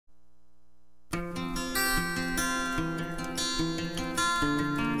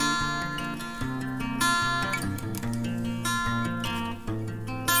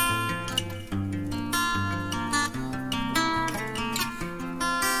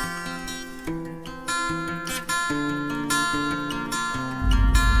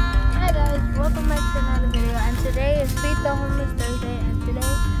welcome back to another video. And today is Feed the Homeless Thursday. And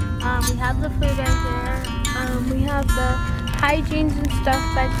today, we have the food right there. We have the hygienes and stuff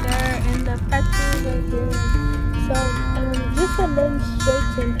back there, and the pretzels right there. So, just some men's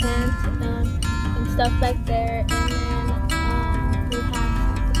shirts and pants and stuff back there. And then we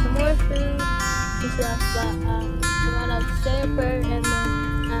have some more food and stuff. But we want to say a prayer and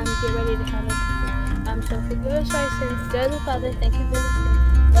then get ready to have it. So forgive us our sins, dear the Father, thank you for this food.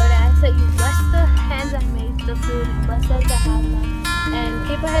 Lord, I ask that you bless the hands that made the food, bless us that have them, and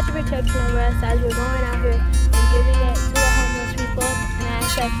keep a hedge of protection over us as we're going out here and giving it to the homeless people. And I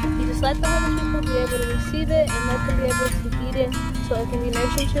ask that you just let the homeless people be able to receive it and let them be able to eat it so it can be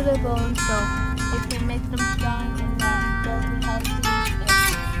nourishing to their bones, so it can make them strong and that they'll be healthy.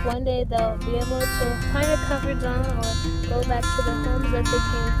 And one day they'll be able to find a comfort zone or go back to the homes that they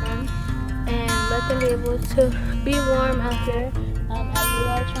came from, and let them be able to be warm out here as we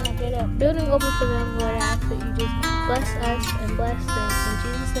are trying to get a building open for them. Lord, I ask that you just bless us and bless them. In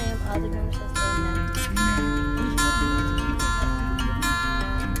Jesus' name, all the grown says amen.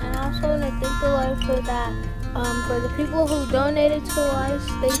 And I also want to thank the Lord for that. For the people who donated to us,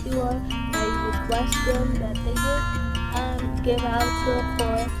 thank you, Lord, that you just bless them, that they did give out to the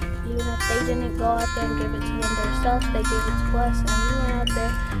poor. Even if they didn't go out there and give it to them themselves, they gave it to us, and we went out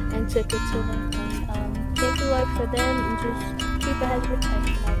there and took it to them. And thank you, Lord, for them, and just keep a hedge of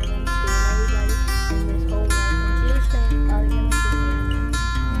protection over them too, and everybody in this whole world. In Jesus' name, all the young people,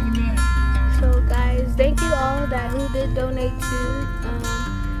 amen. So, guys, thank you all that who did donate to,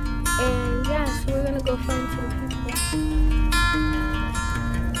 and yeah, so we're gonna go find some people.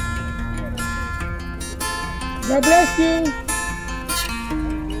 God bless you.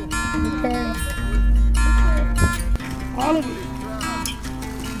 Okay. All of it.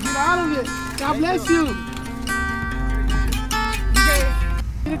 Get all of it. God bless you. Okay.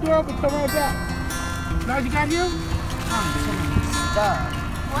 Get the door open, come right back. Now you got you?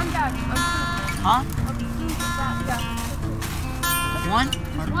 One guy. Huh? One?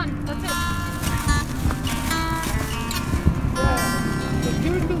 One, that's it. Yeah. Just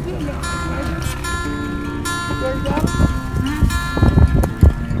give it to him now. There you go.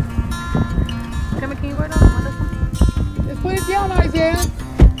 Can you write on this one? Just put it down, Isaiah.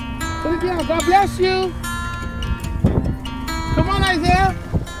 Put it down. God bless you. Come on, Isaiah.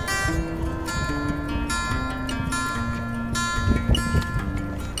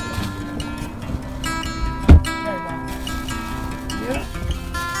 There you go. Yeah.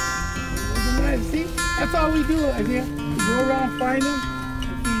 Nice. See? That's all we do, Isaiah. We go around, find them,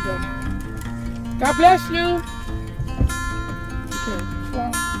 and feed them. God bless you. Okay.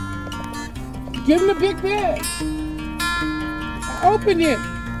 Well, give him the big bag. Open it.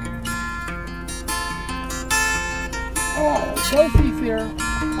 Oh, Sophie's here.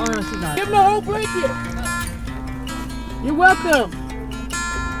 Oh, no, she's not. Give him the whole blanket. You're welcome.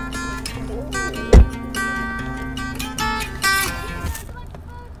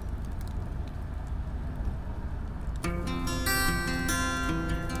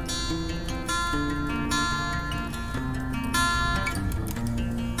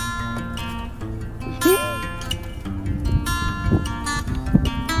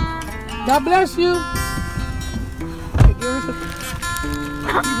 God bless you. Okay, give her some.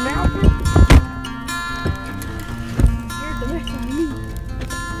 You laughing? You're the rest of me.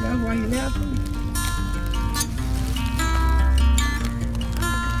 That's why you laughing.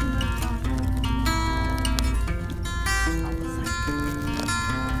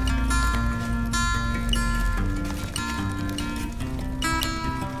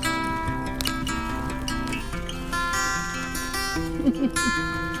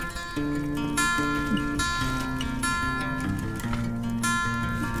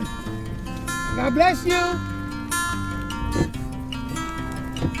 God bless you.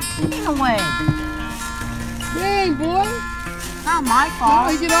 Get away. Dang, boy. Not my fault.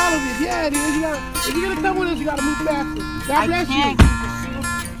 No, you get all of it. Yeah, it is. If you're going to come with us, you got to move faster. God bless you. I can't.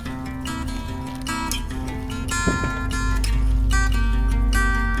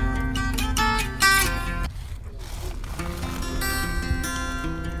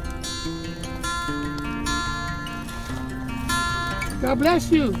 God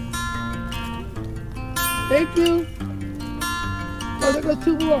bless you. Thank you. Oh, there goes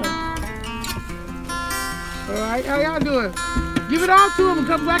two more. All right, how y'all doing? Give it all to him and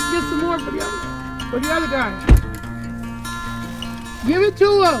come back and get some more for the other guy. Give it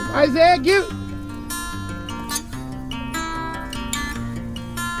to him, Isaiah. Give it.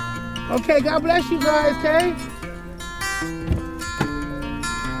 Okay, God bless you guys, okay?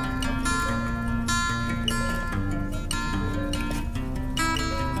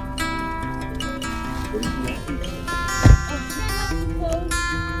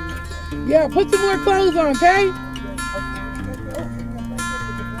 Yeah, put some more clothes on, okay?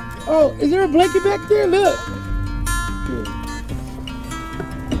 Oh, is there a blanket back there? Look.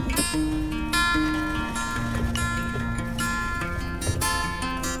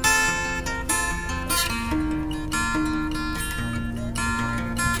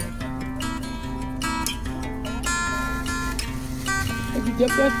 If you get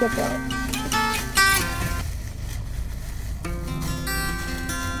that stuff out.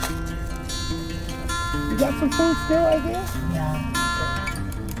 You got some food still right there? Yeah.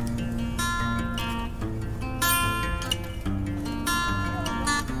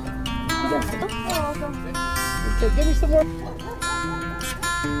 Okay, give me some more.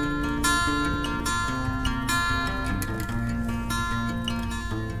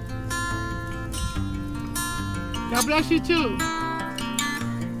 God bless you too.